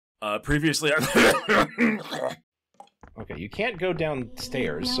Previously Okay, you can't go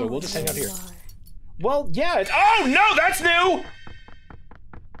downstairs, so we'll just hang out here. Well, yeah, oh no, that's new!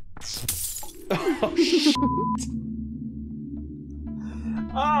 Oh, shit.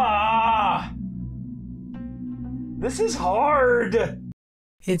 Ah! This is hard!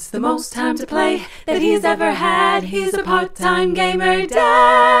 It's the most time to play that he's ever had. He's a part-time gamer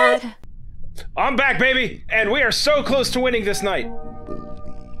dad. I'm back, baby! And we are so close to winning this night.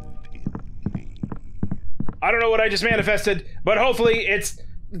 I don't know what I just manifested, but hopefully it's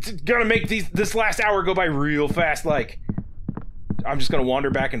gonna make this last hour go by real fast, like. I'm just gonna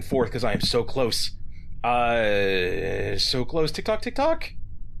wander back and forth because I am so close. So close. Tick-tock, tick-tock.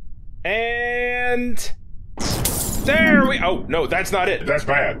 And... there we... oh, no, that's not it. That's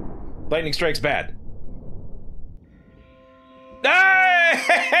bad. Lightning strikes bad.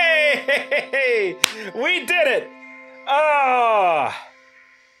 Hey! We did it! Ah!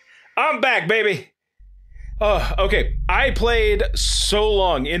 I'm back, baby. Oh, okay. I played so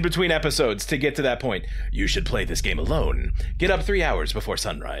long in between episodes to get to that point. You should play this game alone. Get up 3 hours before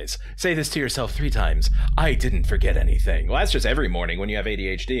sunrise. Say this to yourself 3 times. I didn't forget anything. Well, that's just every morning when you have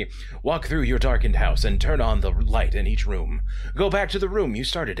ADHD. Walk through your darkened house and turn on the light in each room. Go back to the room you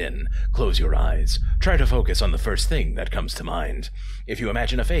started in. Close your eyes. Try to focus on the first thing that comes to mind. If you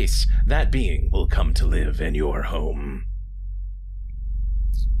imagine a face, that being will come to live in your home.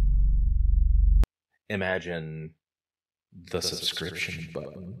 Imagine the subscription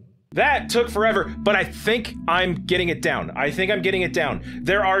button. That took forever, but I think I'm getting it down.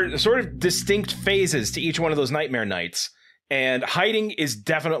 There are sort of distinct phases to each one of those nightmare nights, and hiding is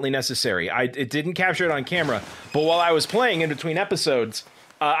definitely necessary. It didn't capture it on camera, but while I was playing in between episodes,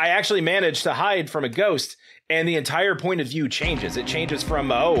 I actually managed to hide from a ghost, and the entire point of view changes. It changes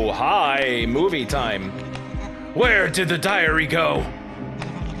from, oh, hi, movie time. Where did the diary go?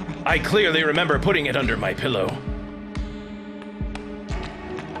 I clearly remember putting it under my pillow.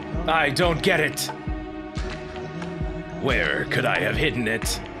 I don't get it. Where could I have hidden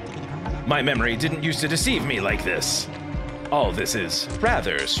it? My memory didn't used to deceive me like this. All this is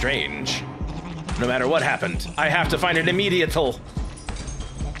rather strange. No matter what happened, I have to find it immediately.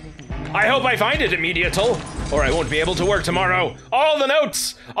 I hope I find it immediately, or I won't be able to work tomorrow. All the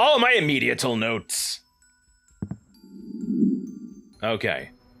notes! All my immediately notes.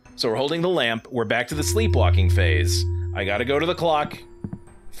 Okay. So we're holding the lamp. We're back to the sleepwalking phase. I gotta go to the clock.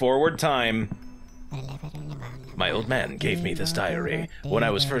 Forward time. My old man gave me this diary when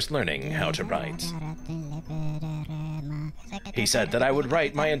I was first learning how to write. He said that I would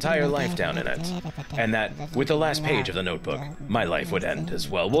write my entire life down in it, and that with the last page of the notebook, my life would end as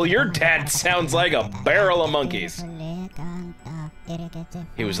well. Well, your dad sounds like a barrel of monkeys.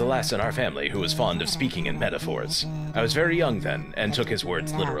 He was the last in our family who was fond of speaking in metaphors. I was very young then, and took his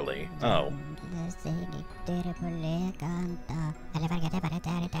words literally. Oh.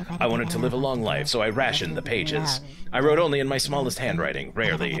 I wanted to live a long life, so I rationed the pages. I wrote only in my smallest handwriting,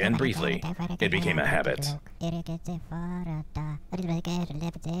 rarely and briefly. It became a habit.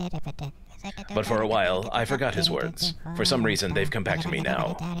 But for a while, I forgot his words. For some reason, they've come back to me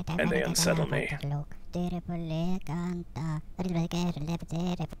now, and they unsettle me.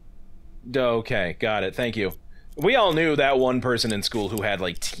 Okay, got it. Thank you. We all knew that one person in school who had,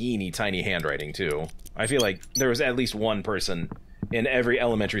 like, teeny tiny handwriting, too. I feel like there was at least one person in every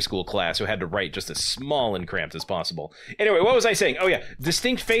elementary school class who had to write just as small and cramped as possible. Anyway, what was I saying? Oh, yeah.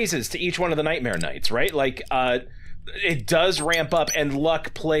 Distinct phases to each one of the nightmare nights, right? Like, it does ramp up, and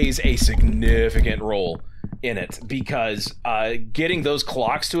luck plays a significant role in it, because getting those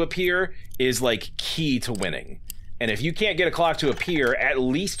clocks to appear is, like, key to winning. And if you can't get a clock to appear at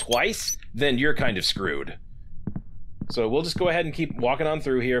least twice, then you're kind of screwed. So we'll just go ahead and keep walking on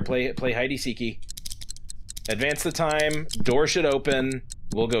through here, play hide-y-seeky. Advance the time, door should open,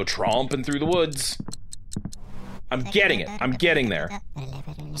 we'll go tromping through the woods. I'm getting it, I'm getting there.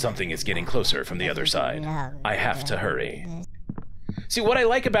 Something is getting closer from the other side. I have to hurry. See, what I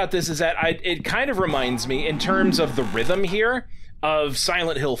like about this is that it kind of reminds me, in terms of the rhythm here, of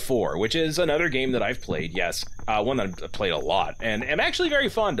Silent Hill 4, which is another game that I've played, yes. One that I've played a lot, and am actually very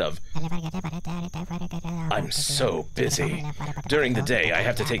fond of. I'm so busy. During the day, I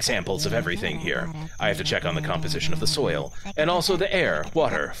have to take samples of everything here. I have to check on the composition of the soil, and also the air,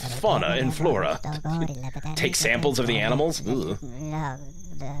 water, fauna, and flora. Take samples of the animals? Ugh. Yeah.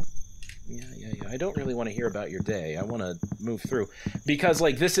 I don't really want to hear about your day. I want to move through. Because,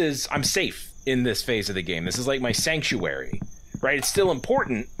 like, I'm safe in this phase of the game. This is like my sanctuary. Right? It's still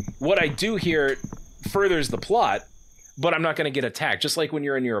important. What I do here furthers the plot, but I'm not going to get attacked. Just like when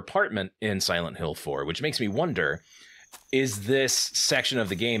you're in your apartment in Silent Hill 4, which makes me wonder, is this section of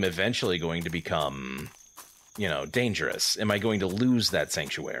the game eventually going to become, you know, dangerous? Am I going to lose that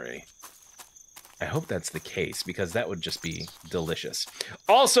sanctuary? I hope that's the case, because that would just be delicious.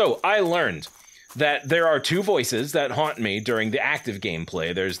 Also, I learned that there are two voices that haunt me during the active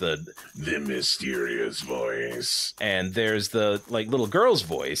gameplay. There's the mysterious voice, and there's the, like, little girl's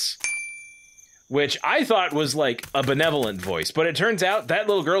voice, which I thought was, like, a benevolent voice. But it turns out that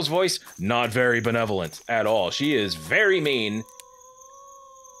little girl's voice, not very benevolent at all. She is very mean.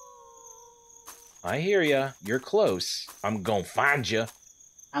 I hear ya. You're close. I'm gonna find ya.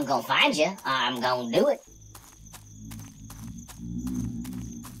 I'm gonna find you. I'm gonna do it.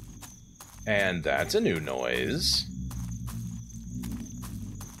 And that's a new noise.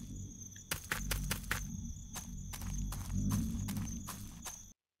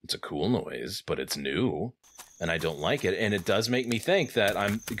 It's a cool noise, but it's new, and I don't like it, and it does make me think that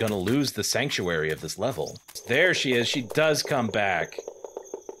I'm gonna lose the sanctuary of this level. There she is. She does come back.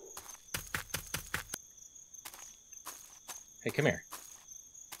 Hey, come here.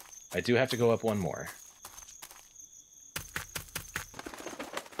 I do have to go up one more.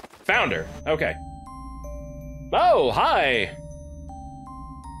 Found her. Okay. Oh, hi!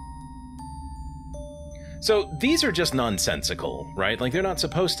 So, these are just nonsensical, right? Like, they're not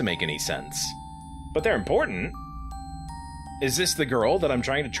supposed to make any sense. But they're important. Is this the girl that I'm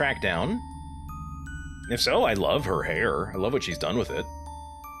trying to track down? If so, I love her hair. I love what she's done with it.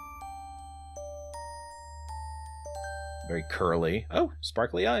 Very curly. Oh,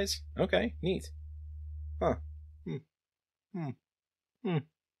 sparkly eyes. Okay, neat. Huh.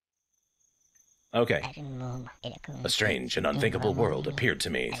 Okay. A strange and unthinkable world appeared to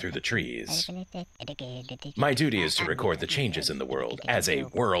me through the trees. My duty is to record the changes in the world as a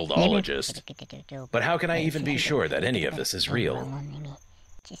worldologist. But how can I even be sure that any of this is real?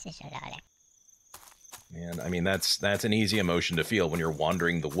 Man, I mean, that's an easy emotion to feel when you're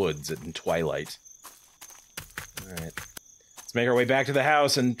wandering the woods in twilight. Alright. Let's make our way back to the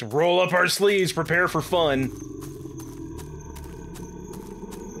house and roll up our sleeves, prepare for fun.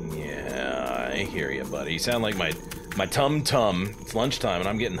 Yeah, I hear you, buddy. You sound like my tum-tum. It's lunchtime and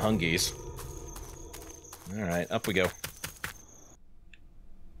I'm getting hungies. Alright, up we go.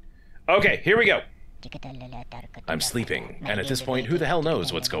 Okay, here we go. I'm sleeping, and at this point, who the hell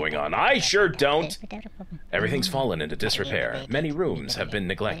knows what's going on? I sure don't! Everything's fallen into disrepair. Many rooms have been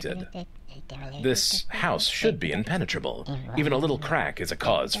neglected. This house should be impenetrable. Even a little crack is a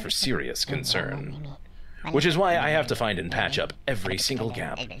cause for serious concern. Which is why I have to find and patch up every single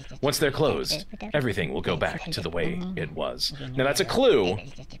gap. Once they're closed, everything will go back to the way it was. Now that's a clue,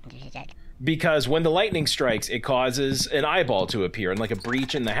 because when the lightning strikes, it causes an eyeball to appear and like a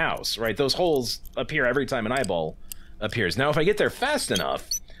breach in the house, right? Those holes appear every time an eyeball appears. Now if I get there fast enough,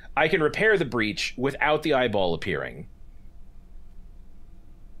 I can repair the breach without the eyeball appearing.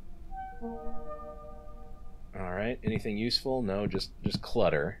 Alright, anything useful? No, just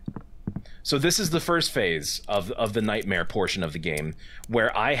clutter. So this is the first phase of the nightmare portion of the game,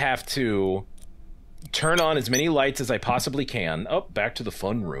 where I have to turn on as many lights as I possibly can. Oh, back to the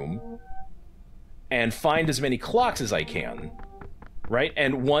fun room. And find as many clocks as I can. Right?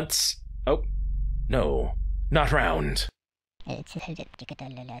 And once... Oh, no. Not round.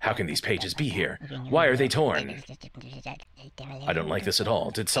 How can these pages be here? Why are they torn? I don't like this at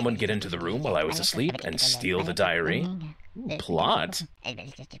all. Did someone get into the room while I was asleep and steal the diary? Plot?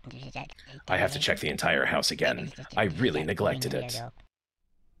 I have to check the entire house again. I really neglected it.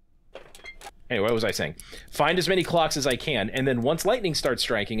 Anyway, what was I saying? Find as many clocks as I can, and then once lightning starts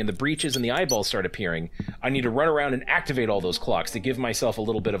striking and the breaches and the eyeballs start appearing, I need to run around and activate all those clocks to give myself a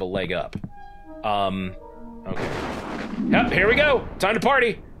little bit of a leg up. Okay. Yep, here we go! Time to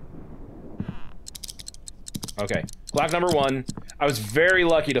party! Okay, clock number 1. I was very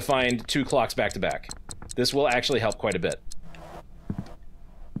lucky to find 2 clocks back to back. This will actually help quite a bit.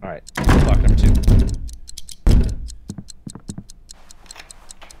 Alright, clock number 2.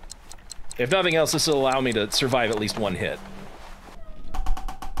 If nothing else, this will allow me to survive at least 1 hit.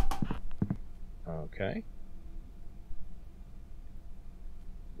 Okay.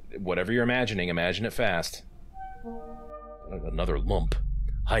 Whatever you're imagining, imagine it fast. Another lump.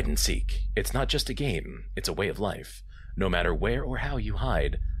 Hide and seek. It's not just a game, it's a way of life. No matter where or how you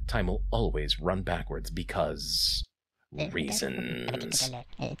hide, time will always run backwards because... reasons.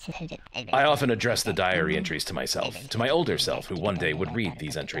 I often address the diary entries to myself, to my older self who one day would read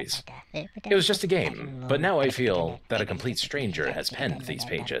these entries. It was just a game, but now I feel that a complete stranger has penned these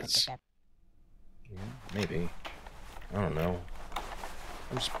pages. Yeah, maybe. I don't know.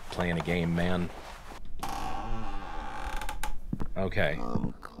 I'm just playing a game, man. Okay.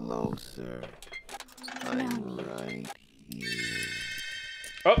 Come closer. I'm right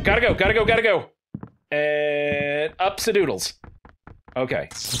Oh, gotta go, gotta go, gotta go. And up-a-doodles. Okay.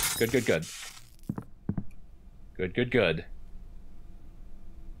 Good, good, good. Good, good, good.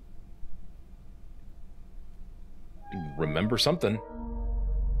 Remember something.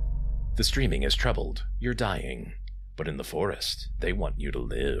 The streaming is troubled. You're dying. But in the forest, they want you to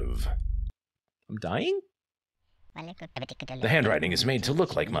live. I'm dying? The handwriting is made to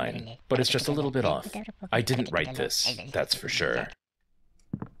look like mine, but it's just a little bit off. I didn't write this, that's for sure.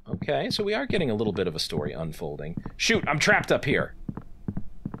 Okay, so we are getting a little bit of a story unfolding. Shoot, I'm trapped up here.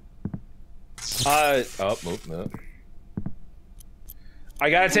 I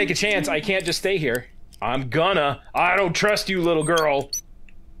gotta take a chance. I can't just stay here. I don't trust you, little girl.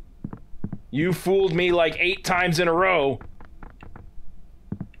 You fooled me like 8 times in a row.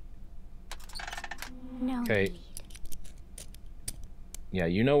 No. Okay. Yeah,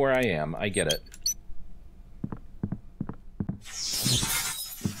 you know where I am. I get it.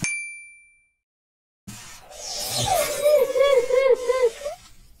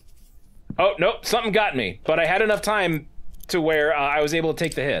 Oh, nope, something got me. But I had enough time to where I was able to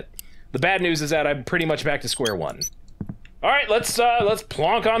take the hit. The bad news is that I'm pretty much back to square one. All right, let's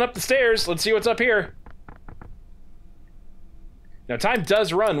plonk on up the stairs. Let's see what's up here. Now, time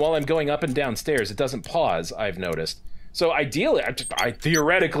does run while I'm going up and down stairs. It doesn't pause, I've noticed. So ideally,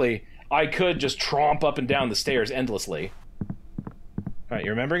 theoretically, I could just tromp up and down the stairs endlessly. All right,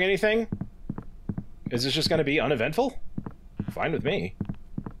 you remembering anything? Is this just going to be uneventful? Fine with me.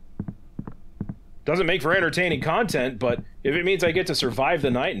 Doesn't make for entertaining content, but if it means I get to survive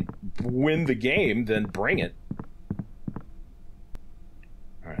the night and win the game, then bring it.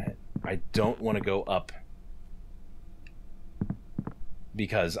 Alright. I don't want to go up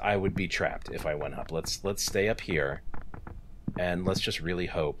because I would be trapped if I went up. Let's stay up here, and let's just really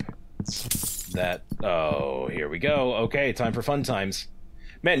hope that... Oh, here we go. Okay, time for fun times.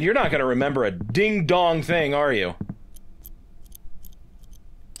 Man, you're not going to remember a ding-dong thing, are you?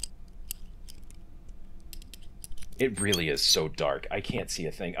 It really is so dark. I can't see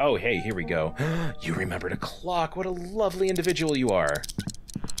a thing. Oh, hey, here we go. You remembered a clock. What a lovely individual you are.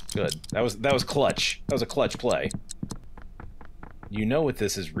 Good. That was clutch. That was a clutch play. You know what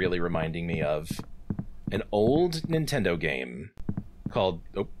this is really reminding me of? An old Nintendo game called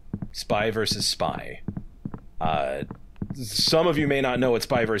Spy vs. Spy. Some of you may not know what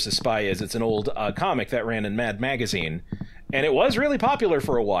Spy vs. Spy is. It's an old comic that ran in Mad Magazine. And it was really popular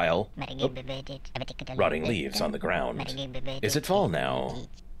for a while. Oh. Rotting leaves on the ground. Is it fall now?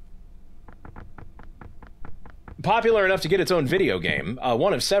 Popular enough to get its own video game,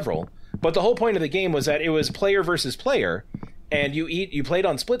 one of several. But the whole point of the game was that it was player versus player, and you played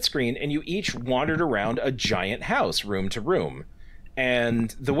on split screen, and you each wandered around a giant house, room to room.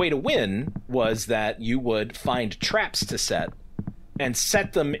 And the way to win was that you would find traps to set, and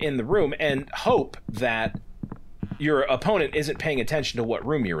set them in the room, and hope that your opponent isn't paying attention to what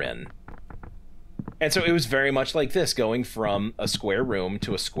room you're in. And so it was very much like this, going from a square room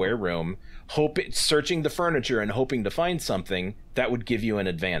to a square room, searching the furniture and hoping to find something that would give you an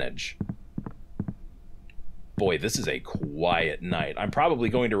advantage. Boy, this is a quiet night. I'm probably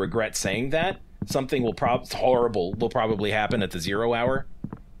going to regret saying that. Something horrible will probably happen at the 0 hour.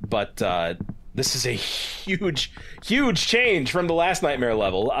 But this is a huge, huge change from the last Nightmare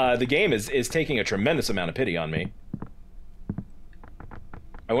level. The game is taking a tremendous amount of pity on me.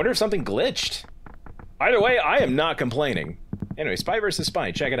 I wonder if something glitched. Either way, I am not complaining. Anyway, Spy vs.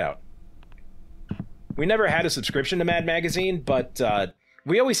 Spy, check it out. We never had a subscription to Mad Magazine, but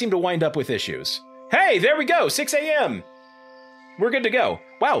we always seem to wind up with issues. Hey, there we go, 6 a.m. We're good to go.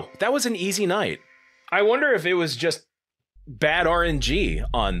 Wow, that was an easy night. I wonder if it was just bad RNG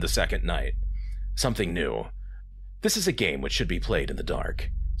on the second night. Something new. This is a game which should be played in the dark.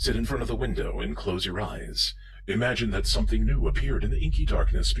 Sit in front of the window and close your eyes. Imagine that something new appeared in the inky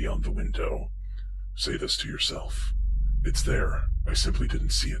darkness beyond the window. Say this to yourself. It's there. I simply didn't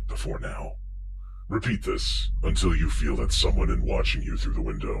see it before now. Repeat this until you feel that someone is watching you through the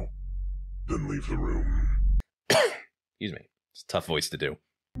window. Then leave the room. Excuse me. It's a tough voice to do.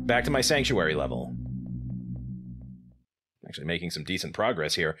 Back to my sanctuary level. Actually making some decent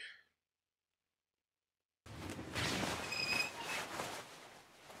progress here.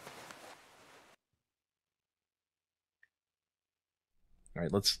 All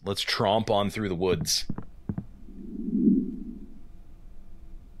right, let's tromp on through the woods.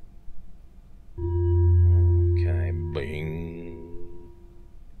 Okay, bing.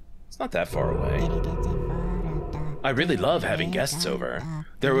 It's not that far away. I really love having guests over.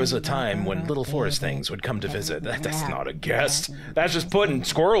 There was a time when little forest things would come to visit. That's not a guest. That's just putting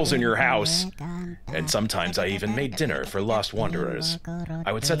squirrels in your house. And sometimes I even made dinner for lost wanderers.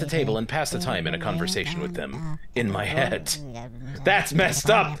 I would set the table and pass the time in a conversation with them. In my head. That's messed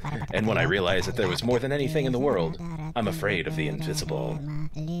up! And when I realized that there was more than anything in the world, I'm afraid of the invisible.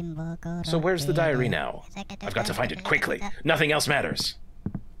 So where's the diary now? I've got to find it quickly. Nothing else matters.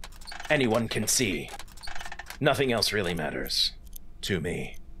 Anyone can see. Nothing else really matters. To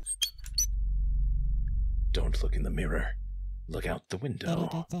me. Don't look in the mirror. Look out the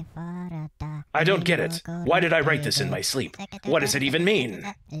window. I don't get it. Why did I write this in my sleep? What does it even mean?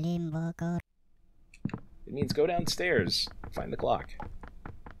 It means go downstairs. Find the clock.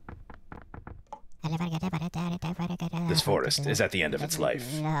 This forest is at the end of its life.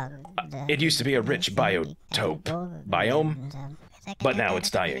 It used to be a rich biome, but now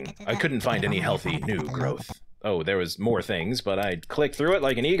it's dying. I couldn't find any healthy new growth. Oh, there was more things, but I clicked through it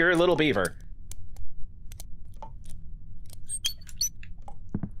like an eager little beaver.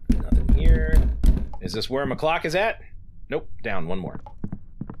 Nothing here. Is this where my clock is at? Nope, down one more.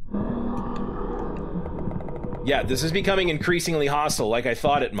 Yeah, this is becoming increasingly hostile, like I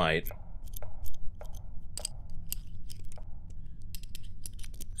thought it might.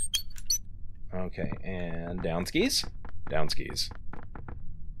 Okay, and down skis? Down skis.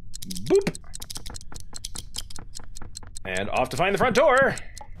 Boop! And off to find the front door!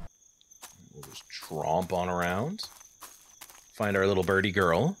 We'll just tromp on around. Find our little birdie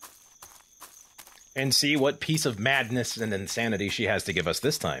girl. And see what piece of madness and insanity she has to give us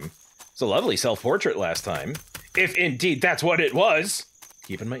this time. It's a lovely self-portrait last time. If indeed that's what it was!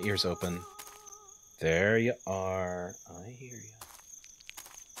 Keeping my ears open. There you are. I hear you.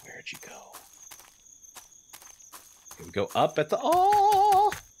 Where'd you go? Here we go up at the...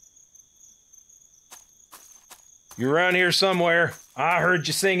 Oh! You're around here somewhere. I heard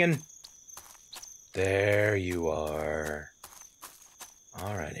you singing. There you are.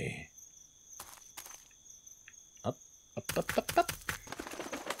 Alrighty. Up, up, up, up, up.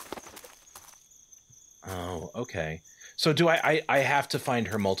 Oh, okay. So do I have to find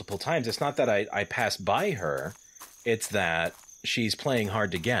her multiple times? It's not that I pass by her. It's that she's playing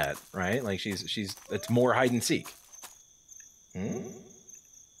hard to get, right? Like it's more hide and seek. Hmm?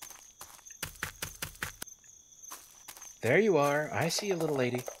 There you are. I see you, little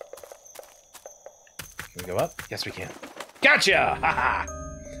lady. Can we go up? Yes, we can. Gotcha! Ha-ha!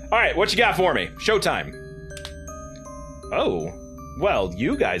 Alright, what you got for me? Showtime. Oh. Well,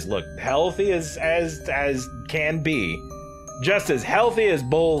 you guys look healthy as can be. Just as healthy as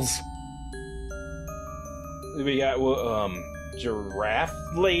bulls. We got, Giraffe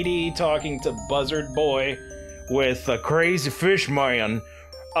Lady talking to Buzzard Boy with a crazy fish man.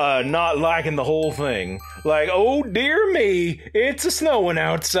 Not liking the whole thing. Like, oh dear me, it's a snowing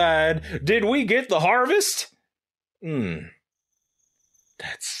outside. Did we get the harvest?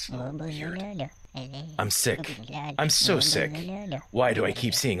 That's weird. I'm sick. I'm so sick. Why do I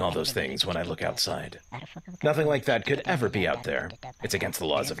keep seeing all those things when I look outside? Nothing like that could ever be out there. It's against the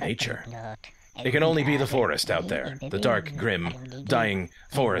laws of nature. It can only be the forest out there. The dark, grim, dying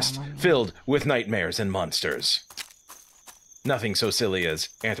forest filled with nightmares and monsters. Nothing so silly as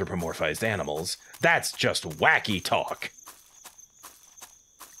anthropomorphized animals. That's just wacky talk.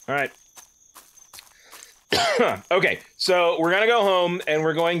 All right. Okay, so we're going to go home, and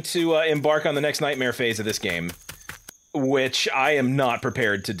we're going to embark on the next nightmare phase of this game, which I am not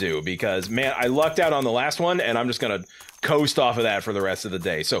prepared to do, because, man, I lucked out on the last one, and I'm just going to coast off of that for the rest of the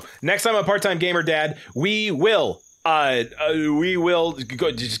day. So, next time on Part-Time Gamer Dad, we will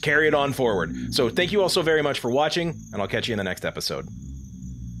just carry it on forward. So, thank you all so very much for watching, and I'll catch you in the next episode.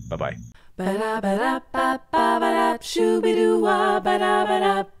 Bye-bye. Ba-da-ba-da-ba-ba-ba-da, shoo-be-doo-wah,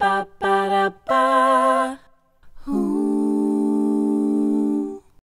 ba-da-ba-da-ba-ba-da-ba.